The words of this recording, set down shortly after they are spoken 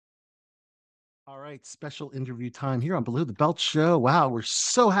All right, special interview time here on Below the Belt Show. Wow, we're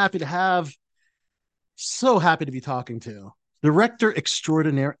so happy to be talking to director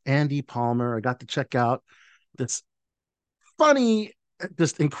extraordinaire Andy Palmer. I got to check out this funny,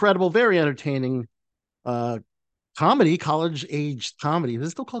 just incredible, very entertaining uh comedy, college age comedy. Is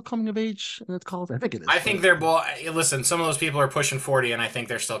it still called coming of age? And it's called, I think it is, I but think they're both. Listen, some of those people are pushing 40, and I think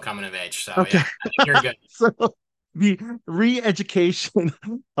they're still coming of age. So okay. yeah, I think you're good. So the re-education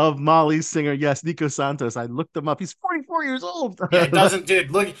of Molly Singer, yes, Nico Santos. I looked him up. He's 44 years old. Yeah, it doesn't,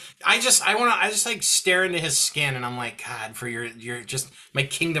 dude. Look, I just like stare into his skin, and I'm like, God, for your just my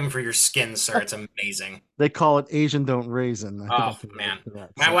kingdom for your skin, sir. It's amazing. They call it Asian don't raisin. I think I Oh can relate man, to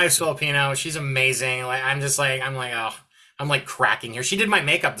that. my So wife's Filipino. She's amazing. Like oh, I'm like cracking here. She did my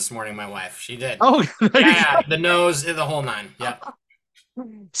makeup this morning. My wife, she did. oh, there Yeah, you yeah, go. the nose, the whole nine. Yep.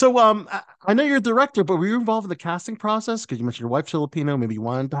 So I know you're a director, but were you involved in the casting process? Because you mentioned your wife's Filipino. Maybe you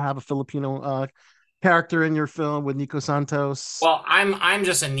wanted to have a Filipino character in your film with Nico Santos. Well, I'm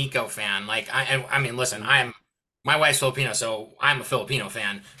just a Nico fan. I mean, listen, I'm my wife's Filipino, so I'm a Filipino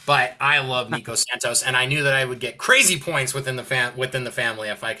fan. But I love Nico Santos, and I knew that I would get crazy points within the family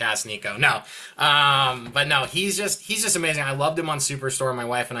if I cast Nico. No, but no, he's just amazing. I loved him on Superstore. My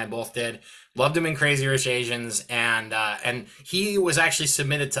wife and I both did. Loved him in Crazy Rich Asians, and he was actually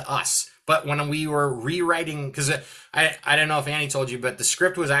submitted to us. But when we were rewriting, because I don't know if Annie told you, but the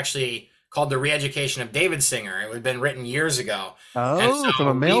script was actually called The Reeducation of David Singer. It had been written years ago. And Oh, from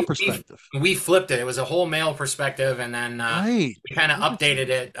a so male perspective. we flipped it. It was a whole male perspective, and then Right. we kind of Interesting. updated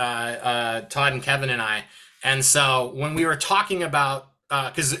it, Todd and Kevin and I. And so when we were talking about,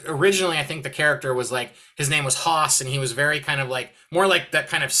 because originally I think the character was like his name was Haas, and he was very kind of like more like that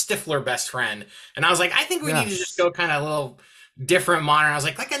kind of Stifler best friend. And I was like, I think we need to just Yes. go kind of a little different, modern. I was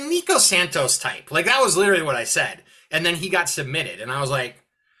like a Nico Santos type. Like that was literally what I said. And then he got submitted, and I was like,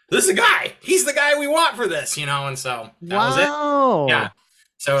 this is the guy. He's the guy we want for this, you know. And so that was it. Yeah. Wow.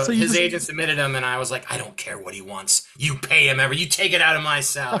 So So you his just agent submitted him, and I was like, I don't care what he wants. You pay him you take it out of my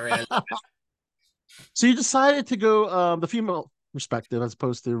salary. so you decided to go the female perspective as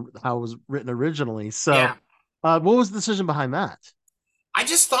opposed to how it was written originally. So Yeah. what was the decision behind that? I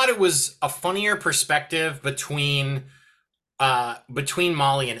just thought it was a funnier perspective between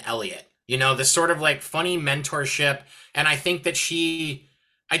Molly and Elliot. You know, this sort of like funny mentorship. And I think that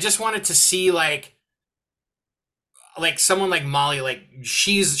I just wanted to see like someone like Molly, like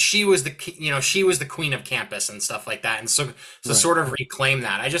she was she was the queen of campus and stuff like that, and so Right. sort of reclaim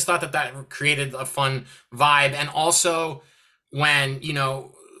that. I just thought that that created a fun vibe, and also when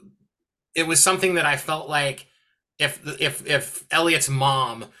it was something that I felt like if Elliot's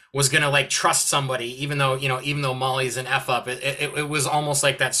mom was gonna like trust somebody, even though Molly's an f up, it was almost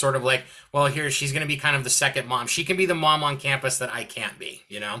like that sort of like, well, here she's gonna be kind of the second mom. She can be the mom on campus that I can't be,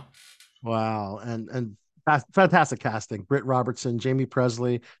 you know. Wow. And fantastic casting. Britt Robertson, Jamie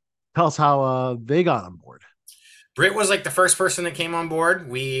Presley. Tell us how they got on board. Britt was like the first person that came on board.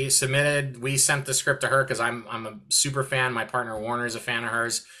 We sent the script to her because I'm a super fan. My partner Warner is a fan of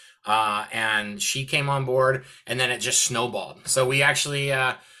hers, and she came on board, and then it just snowballed. So we had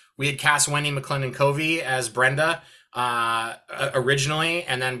cast Wendy McClendon Covey as Brenda originally,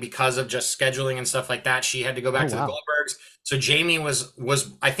 and then because of just scheduling and stuff like that, she had to go Oh back to the wow. Goldbergs. So Jamie was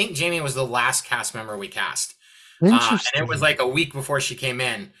I think Jamie was the last cast member we cast, and it was Interesting. like a week before she came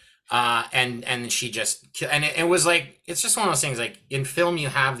in, and she just and it was like it's just one of those things. Like in film, you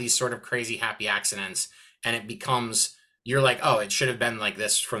have these sort of crazy happy accidents, and it becomes you're like, oh, it should have been like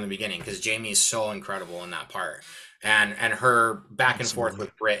this from the beginning because Jamie is so incredible in that part, and her back and forth Absolutely.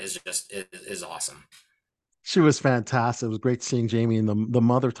 with Britt is awesome. She was fantastic. It was great seeing Jamie in the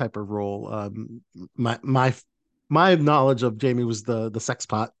mother type of role. My my my knowledge of Jamie was the sex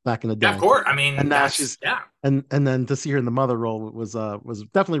pot back in the Yeah, of day. course. I And mean, now that's she's yeah, and then to see her in the mother role was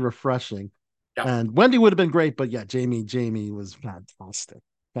definitely refreshing. yeah. And Wendy would have been great, but yeah, Jamie was fantastic.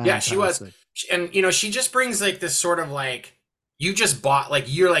 Yeah, she was. Fantastic. And she just brings like this sort of like you just bought like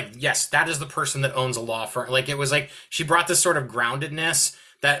you're like, yes, that is the person that owns a law firm. Like it was like she brought this sort of groundedness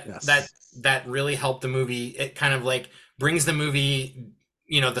Yes. that really helped the movie. It kind of like brings the movie,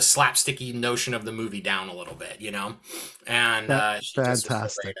 the slapsticky notion of the movie down a little bit, And she just was so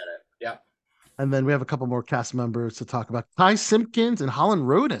great Fantastic. at it. Yeah. And then we have a couple more cast members to talk about. Ty Simpkins and Holland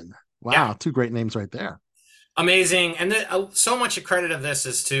Roden. Yeah. Wow, two great names right there. Amazing, and so much credit of this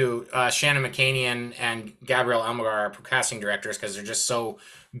is to Shannon McCaney and Gabrielle Almagar, our casting directors, because they're just so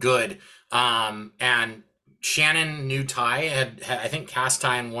good. And Shannon knew Ty had I think cast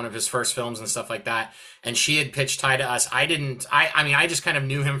Ty in one of his first films and stuff like that, and she had pitched Ty to us. I didn't. I mean, I just kind of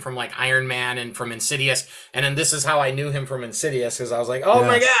knew him from like Iron Man and from Insidious, and then this is how I knew him from Insidious because I was like, oh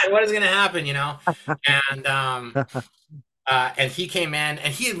my Yes. god, what is gonna happen, you know? And and he came in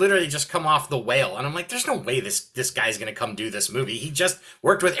and he had literally just come off The Whale, and I'm like, there's no way this guy's gonna come do this movie. He just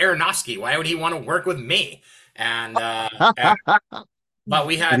worked with Aronofsky. Why would he want to work with me? And but But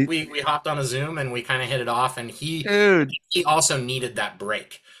he, we hopped on a Zoom and we kind of hit it off, and dude, he also needed that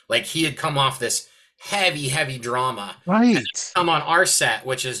break. Like he had come off this heavy drama and right. come on our set,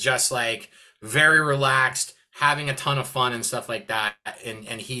 which is just like very relaxed, having a ton of fun and stuff like that. And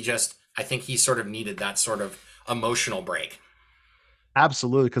he just, I think he sort of needed that sort of emotional break.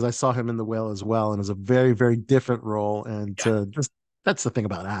 Absolutely, because I saw him in The Whale as well, and it was a very, very different role. And Yeah, to just that's the thing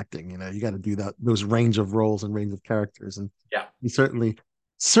about acting, you got to do that those range of roles and range of characters, and yeah, he certainly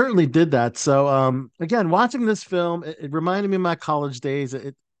did that. So, again, watching this film, it reminded me of my college days.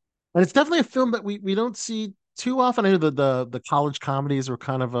 And it's definitely a film that we don't see too often. I know the college comedies were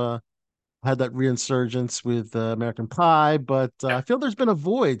kind of had that reinsurgence with American Pie, but yeah. I feel there's been a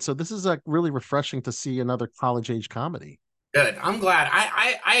void. So this is like really refreshing to see another college age comedy. Good. I'm glad.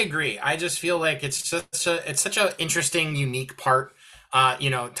 I agree. I just feel like it's such a interesting, unique part,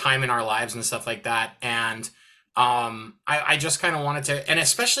 time in our lives and stuff like that. And I just kind of wanted to, and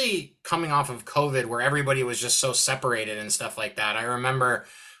especially coming off of COVID, where everybody was just so separated and stuff like that. I remember,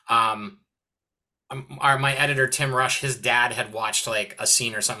 um, my editor Tim Rush, his dad had watched like a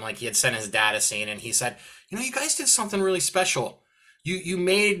scene or something. Like he had sent his dad a scene, and he said, you guys did something really special. You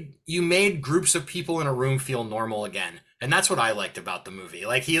made groups of people in a room feel normal again, and that's what I liked about the movie.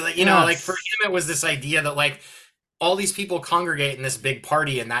 Like like for Yes. him, it was this idea that like all these people congregate in this big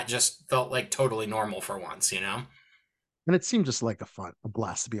party, and that just felt like totally normal for once. And it seemed just like a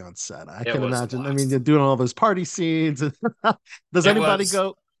blast to be on set. I It can was a imagine. I mean, you're blast. doing all those party scenes. Does It anybody was.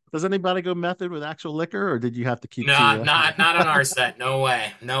 go? Does anybody go method with actual liquor, or did you have to keep No, to? not on our set. No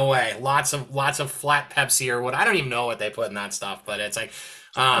way. No way. Lots of flat Pepsi or what. I don't even know what they put in that stuff, but it's like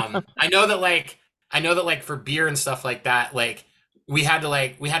I know that like for beer and stuff like that, like we had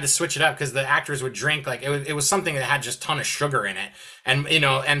to switch it up because the actors would drink like it was something that had just ton of sugar in it. And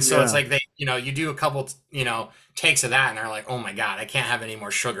and so it's Yeah. like you do a couple takes of that and they're like, "Oh my God, I can't have any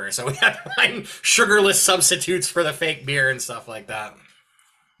more sugar." So we had to find sugarless substitutes for the fake beer and stuff like that.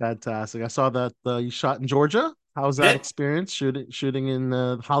 Fantastic. I saw that you shot in Georgia. How was that Did. experience shooting in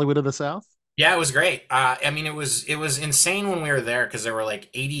Hollywood of the South? Yeah, it was great. I mean, it was insane when we were there because there were like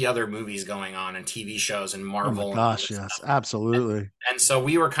 80 other movies going on and TV shows and Oh my Marvel and all gosh, this yes, stuff. And, absolutely. and so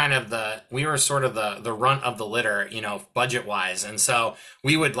we were kind of we were sort of the runt of the litter, budget wise. And so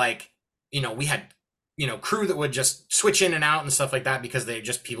we would like, we had, crew that would just switch in and out and stuff like that because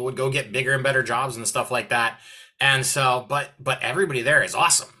people would go get bigger and better jobs and stuff like that. And so, but everybody there is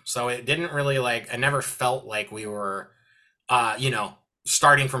awesome. So it didn't really like, I never felt like we were, uh, you know,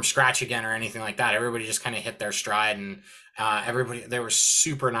 starting from scratch again or anything like that. Everybody just kind of hit their stride, and everybody they were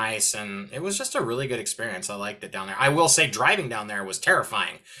super nice, and it was just a really good experience. I liked it down there. I will say, driving down there was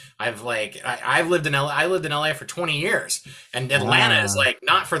terrifying. I've lived in LA. I lived in LA for 20 years, and Atlanta is Wow. like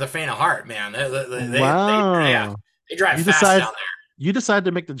not for the faint of heart, man. Yeah, Wow. they drive You fast decide down there. you decided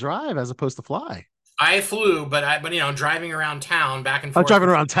to make the drive as opposed to fly. I flew, but driving around town back and Oh, forth driving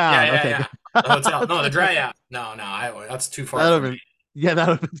between around town. Okay, good. the hotel. No, the drive. Yeah, no, that's too far That'd for have me. been yeah, that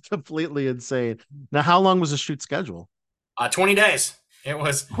would have been completely insane. Now, how long was the shoot schedule? 20 days. It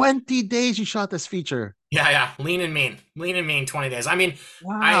was 20 days you shot this feature. Yeah. Lean and mean. 20 days. I mean,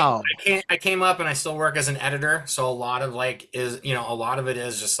 Wow. I came up and I still work as an editor, so a lot of like is a lot of it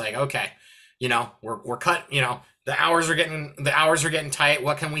is just like okay, we're cut. The hours are getting tight.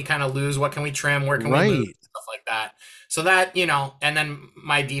 What can we kind of lose? What can we trim? Where can we move? Right. Stuff like that. So that and then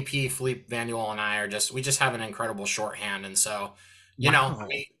my DP Philippe Vanuel and I we just have an incredible shorthand, and so Wow.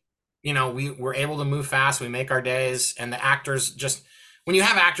 we were able to move fast. We make our days, and the actors just when you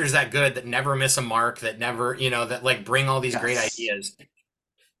have actors that good that never miss a mark, that never that like bring all these great Yes. ideas,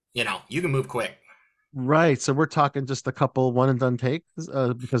 you can move quick. Right. So we're talking just a couple one and done takes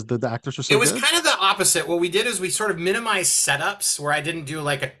because the actors are It so was good. kind of the opposite. What we did is we sort of minimized setups where I didn't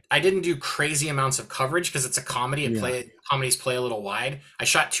do crazy amounts of coverage because it's a comedy. Yeah. Comedies play a little wide. I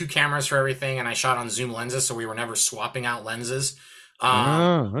shot two cameras for everything, and I shot on zoom lenses, so we were never swapping out lenses. Um,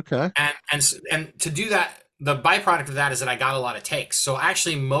 Oh, okay. and to do that, the byproduct of that is that I got a lot of takes. So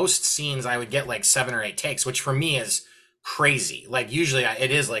actually, most scenes I would get like 7 or 8 takes, which for me is crazy. Like usually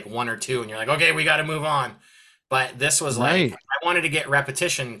it is like one or two, and you're like, okay, we got to move on. But this was like Right. I wanted to get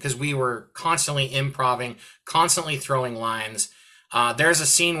repetition because we were constantly improving, constantly throwing lines. There's a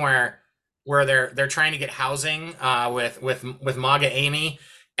scene where where they're trying to get housing with MAGA Amy,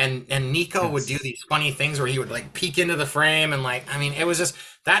 and Nico would do Yes. these funny things where he would like peek into the frame, and like, I mean, it was just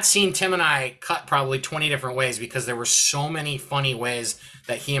that scene. Tim and I cut probably 20 different ways because there were so many funny ways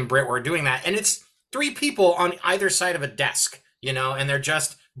that he and Britt were doing that, and it's three people on either side of a desk, and they're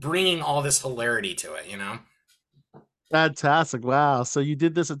just bringing all this hilarity to it. Fantastic. Wow. So you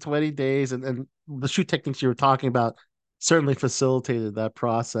did this in 20 days, and the shoot techniques you were talking about certainly facilitated that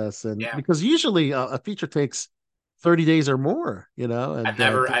process. And Yeah. because usually a feature takes 30 days or more, I've and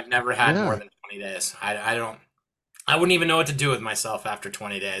never I've never had more yeah. than 20 days. I don't I wouldn't even know what to do with myself after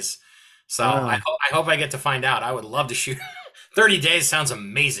 20 days. So Wow. I hope I get to find out. I would love to shoot. 30 days sounds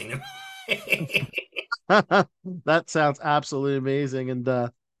amazing to me. That sounds absolutely amazing.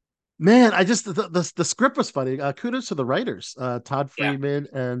 And man, I just the script was funny. Kudos to the writers, Todd Yeah, Freeman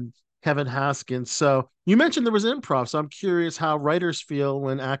and Kevin Haskins. So you mentioned there was improv, so I'm curious how writers feel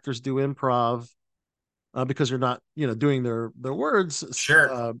when actors do improv, because you're not, doing their words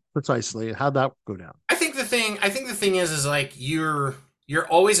sure. precisely. How'd that go down? I think the thing is like you're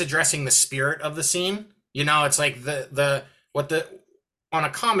always addressing the spirit of the scene. It's like the what the on a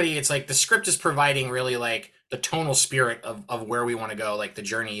comedy, it's like the script is providing really like the tonal spirit of where we want to go, like the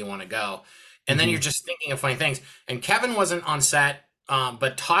journey you want to go. And then you're Hmm. just thinking of funny things. And Kevin wasn't on set,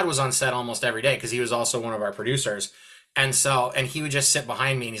 but Todd was on set almost every day because he was also one of our producers. And he would just sit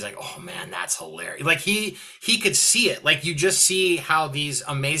behind me and he's like, "Oh man, that's hilarious." Like he could see it. Like you just see how these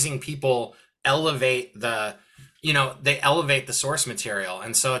amazing people elevate they elevate the source material.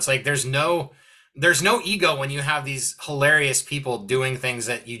 And so it's like there's no ego when you have these hilarious people doing things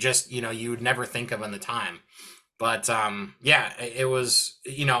that you would never think of in the time. But yeah, it was,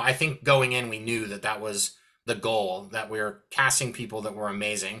 I think going in we knew that that was the goal, that we were casting people that were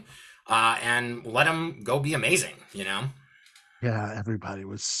amazing, and let them go be amazing. Yeah, everybody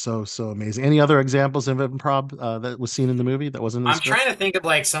was so amazing. Any other examples of improv that was seen in the movie that wasn't in the I'm script? trying to think of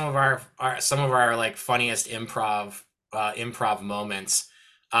like some of our like funniest improv moments.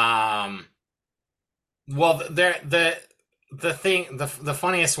 Um, well, the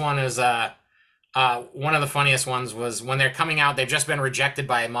funniest one is one of the funniest ones was when they're coming out. They've just been rejected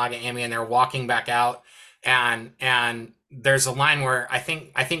by MAGA Amy, and they're walking back out, and there's a line where I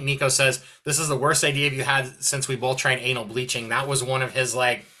think Nico says, "This is the worst idea you had since we both tried anal bleaching." That was one of his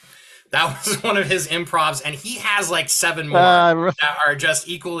improvs, and he has like seven more Uh, that are just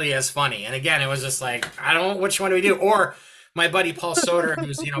equally as funny. And again, it was just like, I don't know which one do we do. Or my buddy Paul Soder,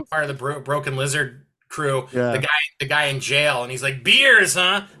 who's part of the Broken Lizard crew, the yeah. guy the guy in jail, and he's like, "Beers,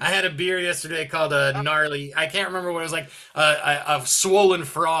 huh? I had a beer yesterday called a gnarly. I can't remember what it was, like a swollen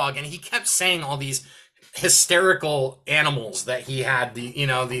frog," and he kept saying all these hysterical animals that he had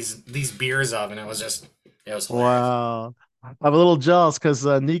these beers of, and it was hilarious. Wow. I'm a little jealous because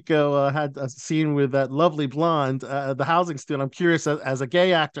Nico had a scene with that lovely blonde, the housing student. I'm curious, as a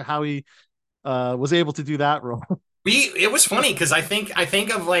gay actor, how he was able to do that role. It was funny because I think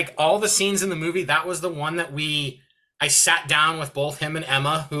of like all the scenes in the movie. That was the one that I sat down with both him and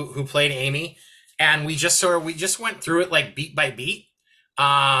Emma, who played Amy, and we just went through it like beat by beat,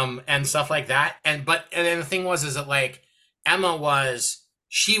 and stuff like that. And then the thing is that like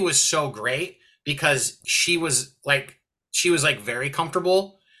she was so great because she was like very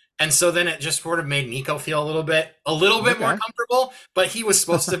comfortable. And so then it just sort of made Nico feel a little bit more Okay. comfortable, but he was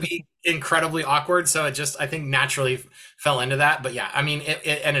supposed to be incredibly awkward. So it just, I think, naturally fell into that. But yeah, I mean, it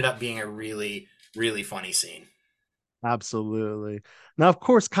ended up being a really, really funny scene. Absolutely. Now, of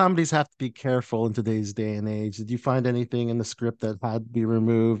course, comedies have to be careful in today's day and age. Did you find anything in the script that had to be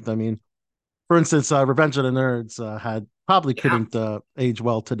removed? I mean, for instance, Revenge of the Nerds had probably Yeah. couldn't age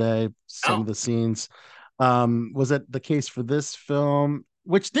well today. Some No. of the scenes. Was that the case for this film?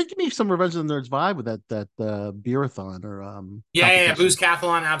 Which did give me some Revenge of the Nerds vibe with that beerathon or Yeah, yeah, yeah. competition. Booze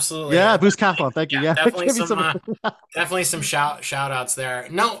Cathlon, absolutely. Yeah, Boost Cathlon. Thank you. Yeah, Yeah, definitely give me some some. definitely some shout outs there.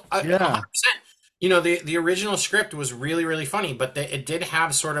 No, 100%. Yeah, The original script was really, really funny, but it did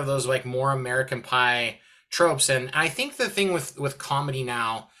have sort of those like more American Pie tropes. And I think the thing with comedy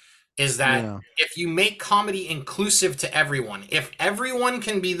now is that yeah, if you make comedy inclusive to everyone, if everyone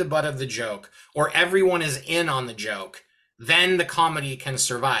can be the butt of the joke or everyone is in on the joke, then the comedy can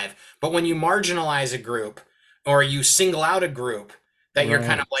survive. But when you marginalize a group or you single out a group that you're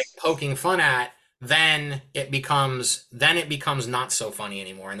kind of right, like poking fun at, then it becomes not so funny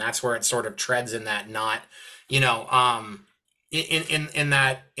anymore. And that's where it sort of treads in that not, you know, in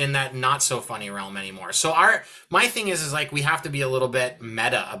that not so funny realm anymore. So my thing is like we have to be a little bit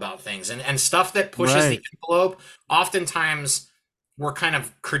meta about things, and stuff that pushes the right. envelope oftentimes we're kind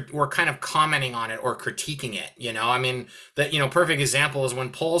of commenting on it or critiquing it. I mean, that perfect example is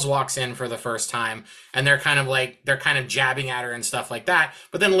when Poles walks in for the first time, and they're kind of jabbing at her and stuff like that.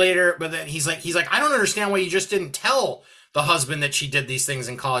 But then he's like, I don't understand why you just didn't tell the husband that she did these things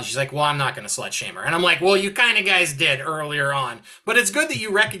in college. She's like, well, I'm not going to slut shame her. And I'm like, well, you kind of guys did earlier on, but it's good that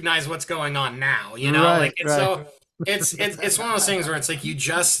you recognize what's going on now. Right, Like it's right. so it's one of those things where it's like you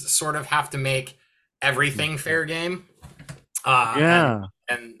just sort of have to make everything fair game, uh, and Yeah.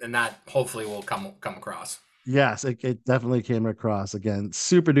 and that hopefully will come across. Yes, it definitely came across again.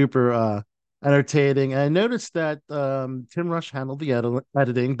 Super duper entertaining. And I noticed that Tim Rush handled the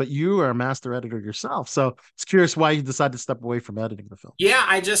editing, but you are a master editor yourself. So it's curious why you decided to step away from editing the film. Yeah,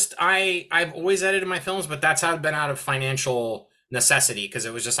 I've always edited my films, but that's been out of financial necessity because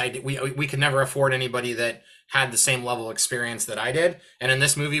it was just we could never afford anybody that had the same level of experience that I did. And in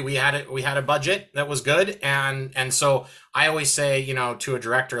this movie, we had a budget that was good, and so I always say, to a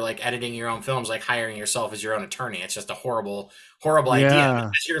director, like editing your own films, like hiring yourself as your own attorney. It's just a horrible idea Yeah.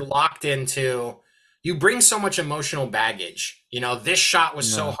 because you're locked into. You bring so much emotional baggage. This shot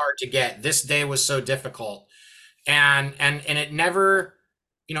was so Yeah. hard to get. This day was so difficult, and it never,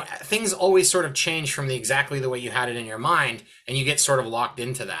 things always sort of change from exactly the way you had it in your mind, and you get sort of locked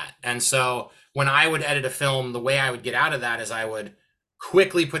into that. And so when I would edit a film, the way I would get out of that is I would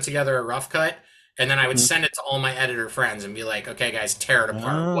quickly put together a rough cut, and then I would Mhm. send it to all my editor friends and be like, okay guys, tear it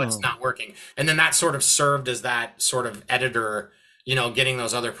apart, what's Oh, not working. And then that sort of served as that sort of editor, getting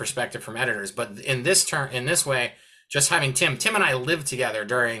those other perspective from editors. But in this way, just having Tim and I lived together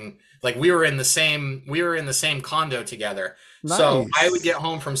during, like, we were in the same condo together. So I would get nice.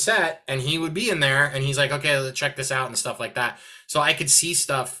 home from set and he would be in there and he's like, okay, let's check this out and stuff like that. So I could see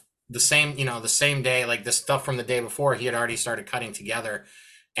stuff the same day, like the stuff from the day before he had already started cutting together,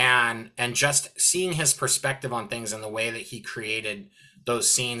 and just seeing his perspective on things and the way that he created those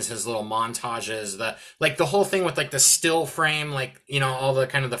scenes, his little montages, the whole thing with like the still frame, like, all the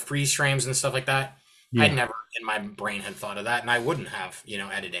kind of the freeze frames and stuff like that. I'd Yeah. never in my brain had thought of that, and I wouldn't have,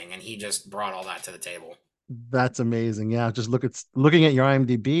 editing, and he just brought all that to the table. That's amazing. Yeah, just looking at your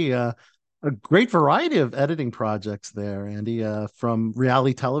IMDb, a great variety of editing projects there, Andy. From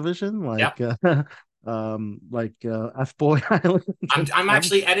reality television, Yep. F Boy Island. I'm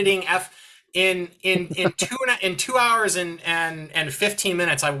actually editing F in 2 hours and 15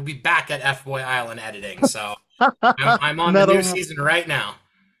 minutes. I will be back at F Boy Island editing. So I'm on the new Metal. season right now.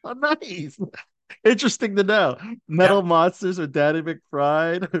 Oh, nice. Interesting to know. Metal Yep. Monsters with Danny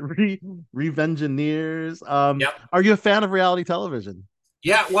McBride, Revengineers. Yep. Are you a fan of reality television?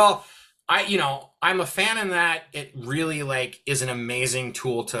 Yeah, well, I'm a fan in that it really like is an amazing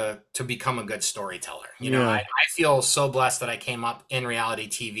tool to become a good storyteller. Yeah. I feel so blessed that I came up in reality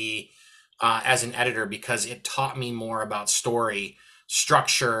TV as an editor because it taught me more about story,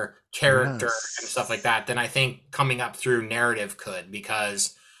 structure, character, and stuff like Yes. that than I think coming up through narrative could.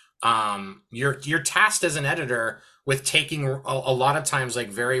 Because you're tasked as an editor with taking a lot of times like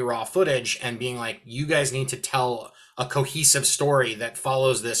very raw footage and being like, you guys need to tell a cohesive story that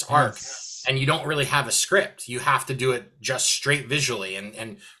follows this arc, Yes. and you don't really have a script. You have to do it just straight visually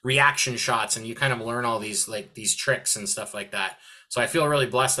and reaction shots, and you kind of learn all these like these tricks and stuff like that. So I feel really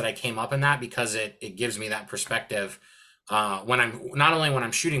blessed that I came up in that because it gives me that perspective when I'm not only when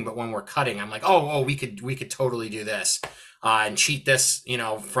I'm shooting but when we're cutting. I'm like, oh, we could totally do this and cheat this,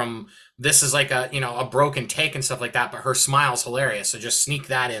 from this is like a broken take and stuff like that, but her smile's hilarious, so just sneak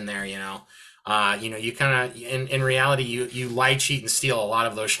that in there. You kind of in reality you lie, cheat, and steal a lot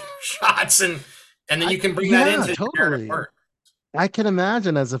of those shots, and then you can bring that Yeah, into your narrative totally. work. I can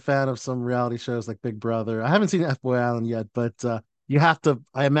imagine as a fan of some reality shows like Big Brother. I haven't seen F Boy Island yet, but you have to,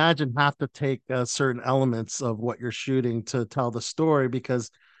 I imagine, have to take certain elements of what you're shooting to tell the story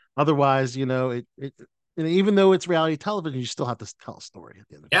because otherwise, even though it's reality television, you still have to tell a story at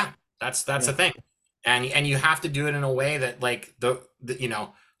the end of Yeah, that's the the day. thing, and you have to do it in a way that like the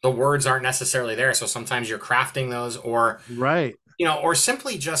words aren't necessarily there. So sometimes you're crafting those, or Yeah. Right. or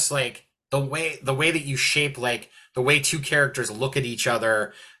simply just like the way that you shape like the way two characters look at each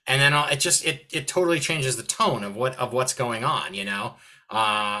other, and then it totally changes the tone of what's going on.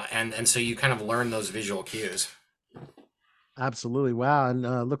 And so you kind of learn those visual cues. Absolutely. Wow.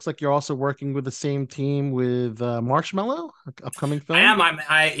 And looks like you're also working with the same team with Marshmallow, upcoming I film. am. I'm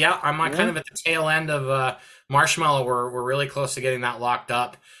kind Yeah. of at the tail end of Marshmallow. We're really close to getting that locked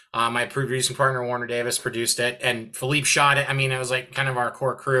up. My producing partner Warner Davis produced it, and Philippe shot it. I mean, it was like kind of our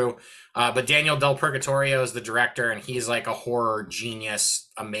core crew. But Daniel Del Purgatorio is the director, and he's like a horror genius,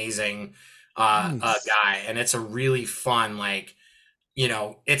 amazing Nice. guy. And it's a really fun, like,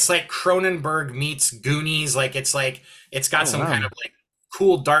 it's like Cronenberg meets Goonies. Like it's got Oh some kind wow. of like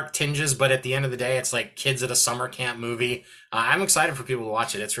cool dark tinges, but at the end of the day, it's like kids at a summer camp movie. I'm excited for people to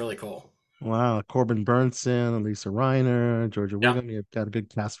watch it. It's really cool. Wow. Corbin Burnson, Lisa Reiner, Georgia Yeah, Wiggum. You've got a good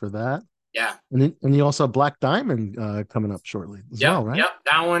cast for that. yeah. And you also have Black Diamond coming up shortly as well, Yep, right?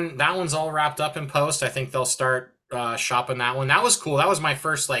 yep. That one's all wrapped up in post. I think they'll start shopping that one. That was cool. That was my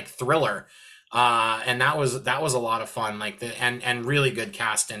first like thriller, and that was a lot of fun. Like and really good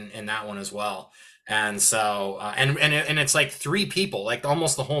cast in that one as well. And so and it's like three people. Like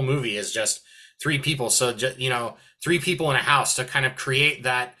almost the whole movie is just three people. So just three people in a house to kind of create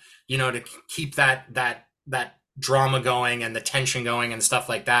that. To keep that drama going and the tension going and stuff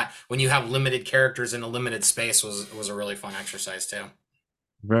like that when you have limited characters in a limited space was a really fun exercise too.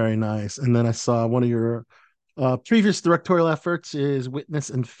 Very nice. And then I saw one of your previous directorial efforts is Witness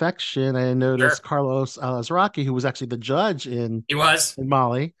Infection. I noticed Sure. Carlos Alazraqui, who was actually the judge He was in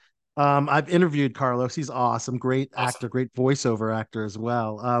Mali. I've interviewed Carlos. He's awesome, great awesome. actor, great voiceover actor as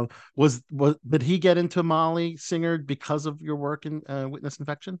well. Was did he get into Molly Singer because of your work in Witness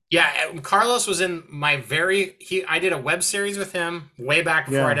Infection? Yeah, Carlos was in my very he I did a web series with him way back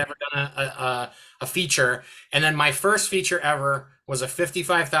before Yeah. I'd ever done a feature. And then my first feature ever was a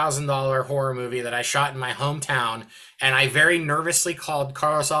 $55,000 horror movie that I shot in my hometown. And I very nervously called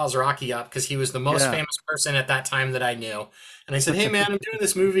Carlos Alazraqui up because he was the most Yeah. famous person at that time that I knew. And I said, "Hey man, I'm doing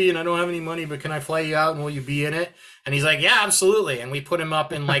this movie and I don't have any money, but can I fly you out and will you be in it?" And he's like, "Yeah, absolutely." And we put him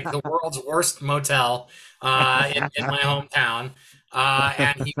up in like the world's worst motel in my hometown,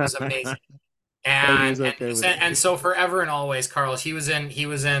 and he was amazing. And he And was okay with and it. so forever and always, Carlos. He was in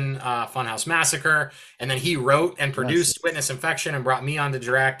Funhouse Massacre, and then he wrote and Yes. produced Witness Infection and brought me on to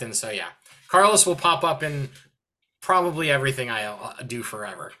direct. And so yeah, Carlos will pop up in probably everything I do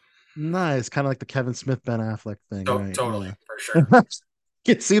forever. Nice. Kind of like the Kevin Smith, Ben Affleck thing, right? Totally, Yeah. for sure.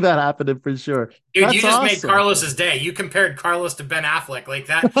 Can see that happening for sure. Dude, you That's just made awesome. Carlos's day. You compared Carlos to Ben Affleck like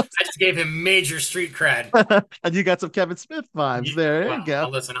that. I just gave him major street cred. And you got some Kevin Smith vibes Yeah, there. There well, you go.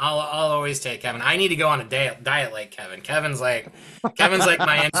 listen, I'll always take Kevin. I need to go on a diet like Kevin. Kevin's like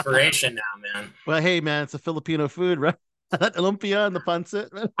my inspiration now, man. Well, hey man, it's a Filipino food, right? That lumpia and the pancit.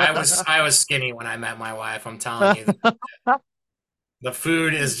 I was skinny when I met my wife. I'm telling you, the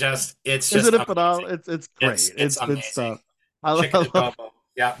food is it's Isn't just it phenomenal? amazing. It's It's great. it's It's good amazing. stuff. I Chicken love. adobo.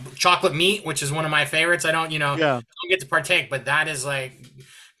 Yeah, chocolate meat, which is one of my favorites. Yeah. I don't get to partake, but that is like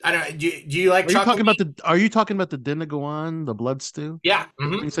I don't. Do you like Are you chocolate talking about meat? the? Are you talking about the dinaguan, the blood stew? Yeah.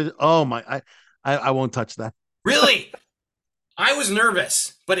 You said, oh my, I won't touch that. Really? I was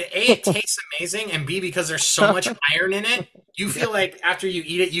nervous, but it tastes amazing, and B, because there's so much iron in it, you Yeah. feel like after you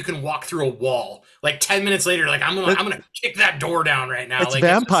eat it, you can walk through a wall. Like 10 minutes later, like I'm gonna It, I'm gonna kick that door down right now. it's Like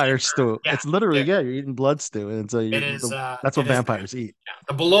it's just vampire stew. yeah, It's literally it, yeah, you're eating blood stew, and so it is that's what it is vampires eat.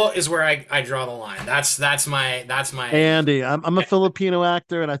 the below is where I draw the line. That's my Andy, I'm a Filipino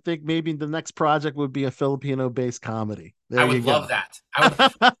actor, and I think maybe the next project would be a Filipino-based comedy. I There you would love go.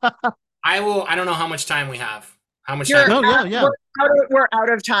 that. I will I don't know how much time we have. How much time You're do No, we yeah, out, yeah. we're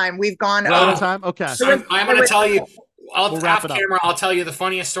out of time. We've gone We're out over. of Well, time. Okay, So I'm going to tell you, we'll wrap off it up. camera. I'll tell you the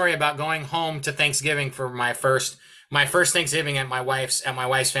funniest story about going home to Thanksgiving for my first Thanksgiving at my wife's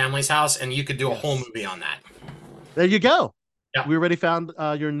family's house, and you could do a whole Yes. movie on that. There you go. Yeah, We already found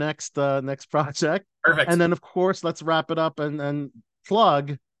your next project, and perfect. then of course let's wrap it up and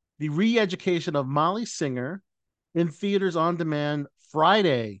plug the re-education of Molly Singer in theaters on demand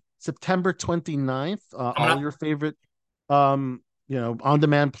Friday, September 29th. Coming All up. your favorite on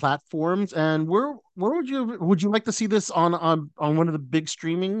demand platforms. And where would you like to see this on one of the big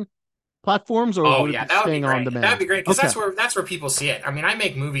streaming platforms, or Oh would it yeah, be that would be staying on great. That would demand? be great because Okay. that's where people see it. I mean, I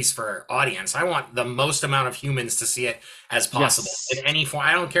make movies for audience. I want the most amount of humans to see it as possible in Yes. any form.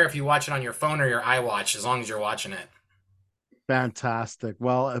 I don't care if you watch it on your phone or your iWatch, as long as you're watching it. Fantastic.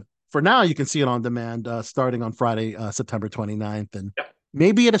 Well, for now, you can see it on demand starting on Friday, September 29th, and Yep.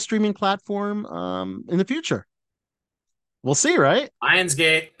 maybe at a streaming platform in the future. We'll see, right?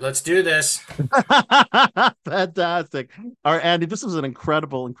 Lionsgate, let's do this. Fantastic. All right, Andy, this was an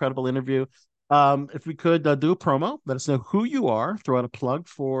incredible, incredible interview. If we could do a promo, let us know who you are, throw out a plug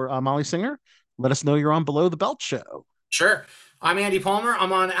for Molly Singer. Let us know you're on Below the Belt Show. Sure. I'm Andy Palmer.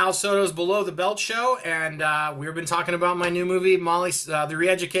 I'm on Al Soto's Below the Belt show, and we've been talking about my new movie, The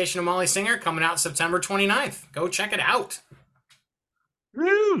Re-Education of Molly Singer, coming out September 29th. Go check it out.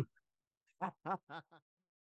 Woo!